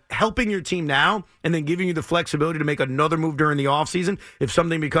about of helping your team now and then giving you the flexibility to make another move during the offseason if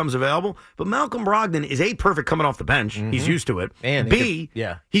something becomes available. But Malcolm Brogdon is perfect coming off the bench. He's used to it. And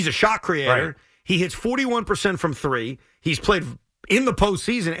he's a shot creator. Right. He hits 41% from three. He's played in the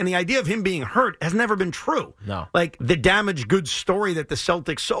postseason, and the idea of him being hurt has never been true. No. Like the damaged goods story that the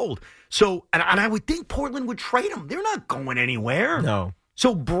Celtics sold. So, and I would think Portland would trade him. They're not going anywhere. No.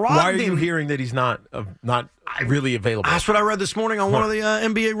 So Brogdon, why are you hearing that he's not really available? That's what I read this morning on one of the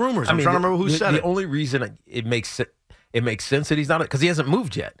NBA rumors. I'm trying to remember who said it. The only reason it makes sense that he's not, because he hasn't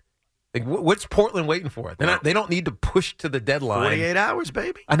moved yet. Like, what's Portland waiting for? They don't need to push to the deadline. 48 hours,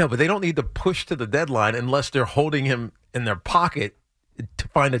 baby. I know, but they don't need to push to the deadline unless they're holding him in their pocket to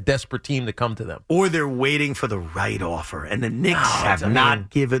find a desperate team to come to them. Or they're waiting for the right offer, and the Knicks have not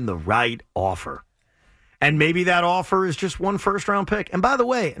given the right offer. And maybe that offer is just one first-round pick. And by the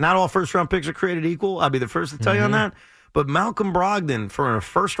way, not all first-round picks are created equal. I'll be the first to tell you on that. But Malcolm Brogdon, for a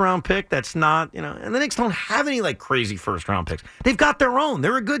first-round pick, that's not, and the Knicks don't have any, crazy first-round picks. They've got their own.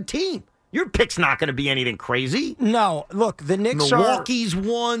 They're a good team. Your pick's not going to be anything crazy. No, look, the Knicks Milwaukee's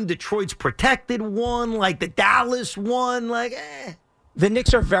won, Detroit's protected one, the Dallas one, The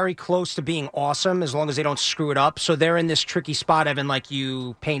Knicks are very close to being awesome as long as they don't screw it up. So they're in this tricky spot, Evan, like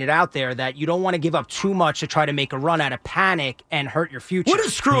you painted out there, that you don't want to give up too much to try to make a run out of panic and hurt your future. What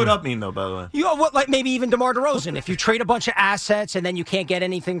does screw it up mean, though, by the way? Maybe even DeMar DeRozan. If you trade a bunch of assets and then you can't get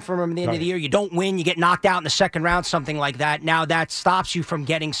anything from him at the end of the year, you don't win, you get knocked out in the second round, something like that. Now that stops you from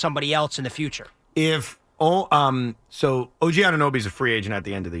getting somebody else in the future. So OG Anunoby's a free agent at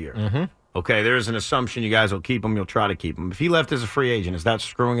the end of the year. Mm-hmm. Okay, there's an assumption you guys will keep him. You'll try to keep him. If he left as a free agent, is that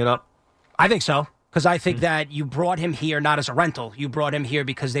screwing it up? I think so, because I think that you brought him here not as a rental. You brought him here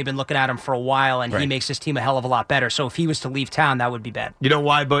because they've been looking at him for a while, and he makes this team a hell of a lot better. So if he was to leave town, that would be bad. You know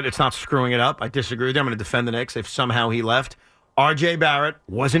why, but it's not screwing it up? I disagree with you. I'm going to defend the Knicks if somehow he left. R.J. Barrett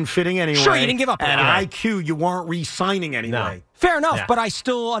wasn't fitting anyway. Sure, you didn't give up. And IQ, you weren't re-signing anyway. No. Fair enough, but I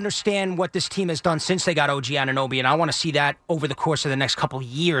still understand what this team has done since they got OG Anunoby, and I want to see that over the course of the next couple of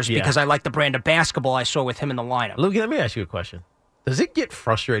years because I like the brand of basketball I saw with him in the lineup. Luke, let me ask you a question. Does it get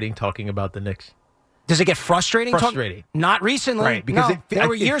frustrating talking about the Knicks? Does it get frustrating? Frustrating. Not recently. Right, because there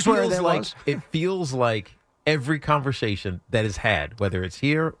were years where there was. It feels like every conversation that is had, whether it's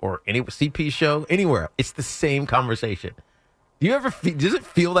here or any CP show, anywhere, it's the same conversation. Do you ever does it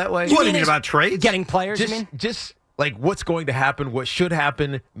feel that way? What do you mean about trades? Getting players, just, you mean? Just like what's going to happen, what should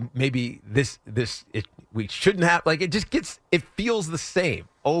happen, maybe we shouldn't have. It feels the same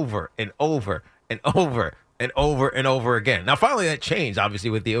over and over and over and over and over again. Now, finally, that changed,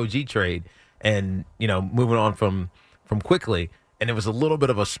 obviously, with the OG trade and, moving on from quickly. And it was a little bit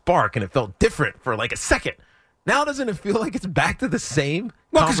of a spark, and it felt different for a second. Now, doesn't it feel like it's back to the same?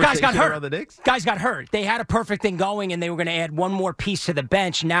 Well, because guys got hurt. The Knicks? Guys got hurt. They had a perfect thing going, and they were going to add one more piece to the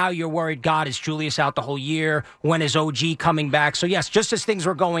bench. Now you're worried, God, is Julius out the whole year? When is OG coming back? So, yes, just as things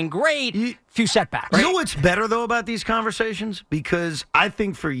were going great, few setbacks. You know what's better, though, about these conversations? Because I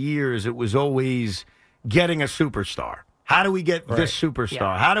think for years it was always getting a superstar. How do we get this superstar?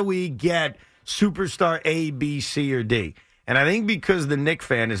 Yeah. How do we get superstar A, B, C, or D? And I think because the Knicks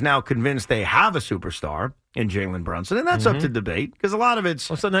fan is now convinced they have a superstar in Jalen Brunson, and that's up to debate because a lot of it's.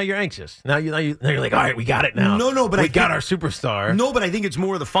 Well, so now you're anxious. Now you're like, all right, we got it now. No, but we got our superstar. No, but I think it's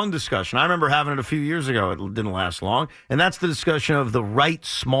more of the fun discussion. I remember having it a few years ago. It didn't last long, and that's the discussion of the right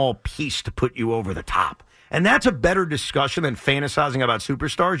small piece to put you over the top. And that's a better discussion than fantasizing about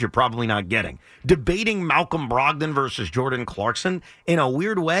superstars you're probably not getting. Debating Malcolm Brogdon versus Jordan Clarkson in a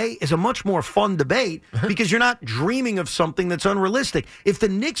weird way is a much more fun debate because you're not dreaming of something that's unrealistic. If the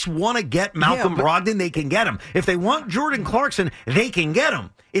Knicks want to get Malcolm Brogdon, they can get him. If they want Jordan Clarkson, they can get him.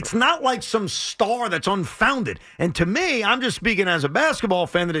 It's not like some star that's unfounded. And to me, I'm just speaking as a basketball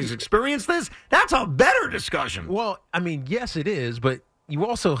fan that has experienced this, that's a better discussion. Well, I mean, yes, it is, but you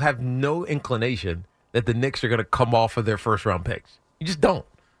also have no inclination that the Knicks are going to come off of their first-round picks. You just don't,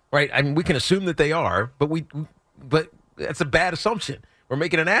 right? I mean, we can assume that they are, but that's a bad assumption. We're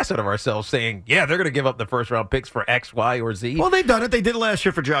making an ass out of ourselves saying, yeah, they're going to give up the first-round picks for X, Y, or Z. Well, they've done it. They did it last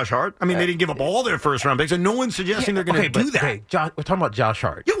year for Josh Hart. I mean, they didn't give up all their first-round picks, and no one's suggesting they're going to do that. Okay, we're talking about Josh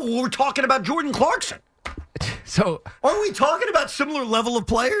Hart. Yeah, well, we're talking about Jordan Clarkson. So, aren't we talking about similar level of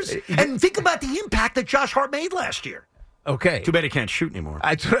players? And think about the impact that Josh Hart made last year. Okay. Too bad he can't shoot anymore.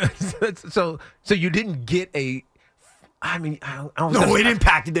 So you didn't get a. I mean, no, it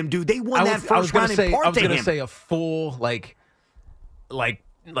impacted them, dude. They won that first round in part. I was going to say a full like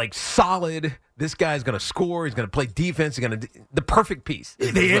solid. This guy's going to score. He's going to play defense. He's going to the perfect piece.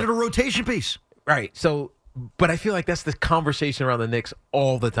 They added a rotation piece, right? So. But I feel like that's the conversation around the Knicks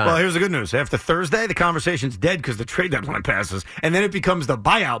all the time. Well, here's the good news. After Thursday, the conversation's dead because the trade deadline passes. And then it becomes the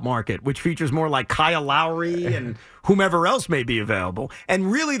buyout market, which features more like Kyle Lowry and whomever else may be available. And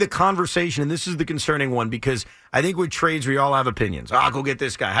really the conversation, and this is the concerning one, because I think with trades, we all have opinions. I'll go get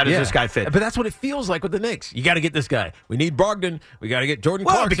this guy. How does this guy fit? But that's what it feels like with the Knicks. You got to get this guy. We need Brogdon. We got to get Jordan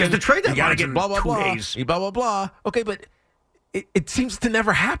Clarkson. Because the trade deadline got to get blah, blah, 2 blah. days. Blah, blah, blah. Okay, but it seems to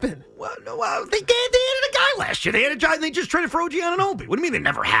never happen. Well, they added a guy last year. They added a guy. They just traded for OG Anunoby. What do you mean it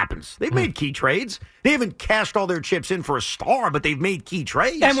never happens? They've made key trades. They haven't cashed all their chips in for a star, but they've made key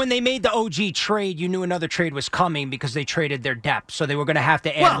trades. And when they made the OG trade, you knew another trade was coming because they traded their depth. So they were going to have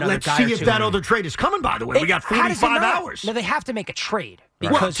to add another guy or two. Let's see if that other trade is coming, by the way. We got 45 hours. No, they have to make a trade.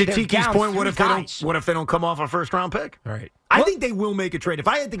 because to they're Tiki's down point, what three if they don't come off a first round pick? Right. I think they will make a trade. If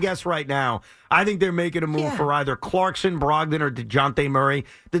I had to guess right now, I think they're making a move for either Clarkson, Brogdon, or DeJounte Murray.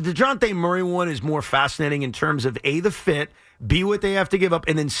 The DeJounte Murray one is more fascinating in terms of A, the fit, B, what they have to give up,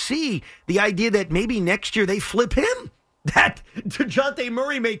 and then C, the idea that maybe next year they flip him. That DeJounte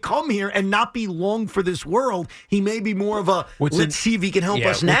Murray may come here and not be long for this world. He may be more of a, let's see if he can help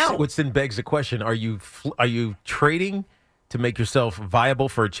us now. What's then begs the question, are you trading to make yourself viable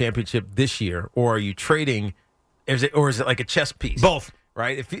for a championship this year, or are you trading, is it like a chess piece? Both.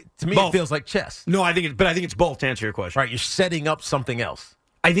 Right? To me, it feels like chess. No, I think it's both, to answer your question. Right, you're setting up something else.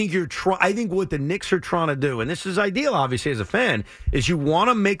 I think I think what the Knicks are trying to do, and this is ideal, obviously, as a fan, is you want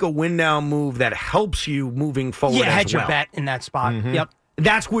to make a win now move that helps you moving forward. Yeah, hedge your bet in that spot. Yep.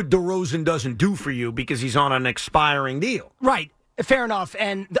 That's what DeRozan doesn't do for you because he's on an expiring deal. Right. Fair enough.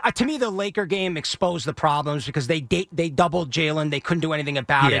 And to me, the Laker game exposed the problems because they doubled Jalen. They couldn't do anything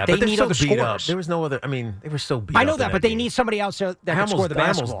about it. They need other scorers. There was no other. I mean, they were so beat up. I know that, but they need somebody else that can score the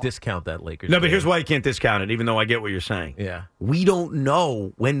basketball. I almost discount that Lakers. No, but here's why you can't discount it, even though I get what you're saying. Yeah. We don't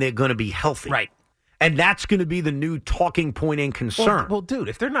know when they're going to be healthy. Right. And that's going to be the new talking point and concern. Well, dude,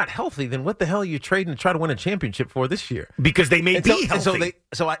 if they're not healthy, then what the hell are you trading to try to win a championship for this year? Because they may be healthy.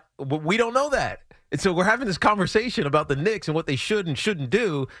 We don't know that. And so we're having this conversation about the Knicks and what they should and shouldn't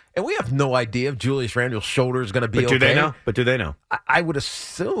do, and we have no idea if Julius Randle's shoulder is going to be okay. But do they know? I would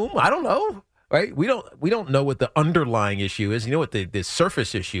assume. I don't know. Right? We don't know what the underlying issue is. You know what the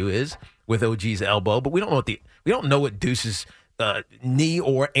surface issue is with OG's elbow, but we don't know what Deuce's knee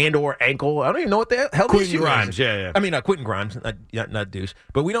or ankle. I don't even know what the hell the issue Grimes, is. Yeah. I mean, Quentin Grimes, not Deuce,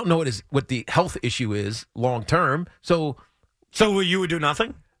 but we don't know what the health issue is long term. So you would do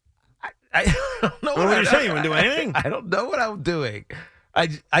nothing? I don't know what are you saying? You wouldn't do anything? I don't know what I'm doing.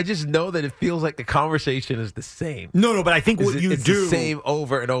 I just know that it feels like the conversation is the same. No, but I think what you it's do... the same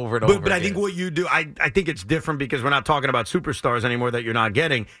over and over and over But I think what you do... I think it's different because we're not talking about superstars anymore that you're not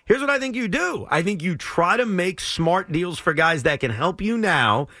getting. Here's what I think you do. I think you try to make smart deals for guys that can help you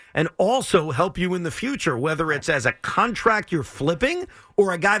now and also help you in the future, whether it's as a contract you're flipping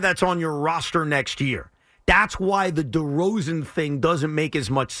or a guy that's on your roster next year. That's why the DeRozan thing doesn't make as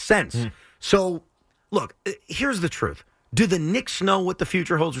much sense. So, look, here's the truth. Do the Knicks know what the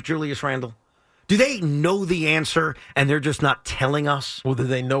future holds with Julius Randle? Do they know the answer and they're just not telling us? Well, do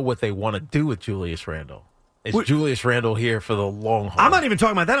they know what they want to do with Julius Randle? Is Julius Randle here for the long haul? I'm not even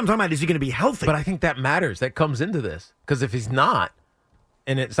talking about that. I'm talking about, is he going to be healthy? But I think that matters. That comes into this. Because if he's not,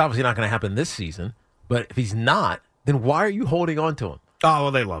 and it's obviously not going to happen this season, but if he's not, then why are you holding on to him? Oh,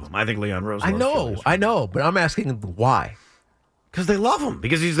 well, they love him. I think Leon Rose loves Julius. I know, but I'm asking why. Because they love him.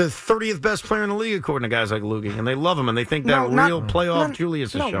 Because he's the 30th best player in the league, according to guys like Luggie. And they love him, and they think playoff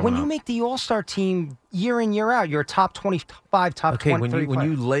Julius is showing when up. you make the All-Star team year in, year out, you're a top 25, top 20. When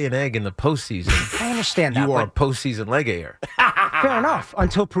you lay an egg in the postseason, I understand that. You are a postseason leg air. Fair enough,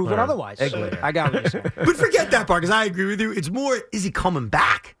 until proven otherwise. I got what you're saying. But forget that part, because I agree with you. It's more, is he coming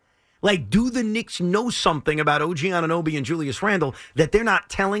back? Like, do the Knicks know something about OG Anunoby and Julius Randle that they're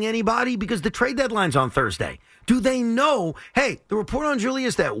not telling anybody? Because the trade deadline's on Thursday. Do they know, hey, the report on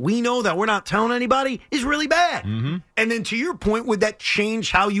Julius that we know that we're not telling anybody is really bad? Mm-hmm. And then to your point, would that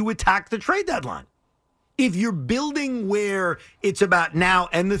change how you attack the trade deadline? If you're building where it's about now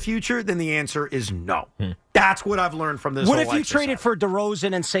and the future, then the answer is no. That's what I've learned from this What whole if you traded for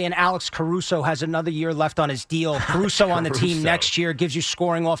DeRozan and saying Alex Caruso has another year left on his deal? Caruso on the team next year gives you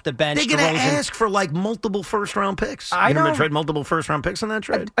scoring off the bench. They're going to ask for like multiple first-round picks. I know. You're going to trade multiple first-round picks in that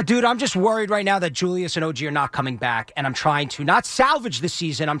trade? Dude, I'm just worried right now that Julius and OG are not coming back, and I'm trying to not salvage the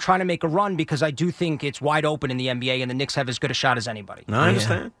season. I'm trying to make a run because I do think it's wide open in the NBA, and the Knicks have as good a shot as anybody. No, I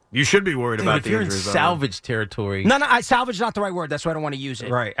understand. You should be worried about if the you're injuries. In salvage territory. No, salvage is not the right word. That's why I don't want to use it.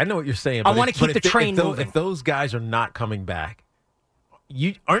 Right. I know what you're saying. I want to keep the train moving. If those guys are not coming back,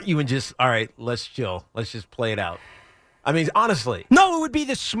 aren't you in just, all right, let's chill. Let's just play it out. I mean, honestly. No, it would be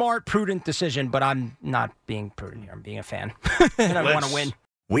the smart, prudent decision, but I'm not being prudent here. I'm being a fan. And I want to win.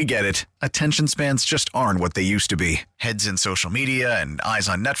 We get it. Attention spans just aren't what they used to be. Heads in social media and eyes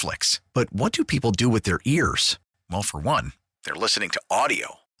on Netflix. But what do people do with their ears? Well, for one, they're listening to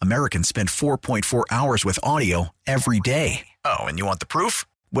audio. Americans spend 4.4 hours with audio every day. Oh, and you want the proof?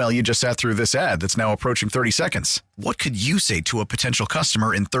 Well, you just sat through this ad that's now approaching 30 seconds. What could you say to a potential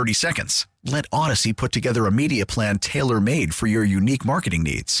customer in 30 seconds? Let Odyssey put together a media plan tailor-made for your unique marketing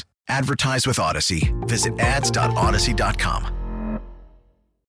needs. Advertise with Odyssey. Visit ads.odyssey.com.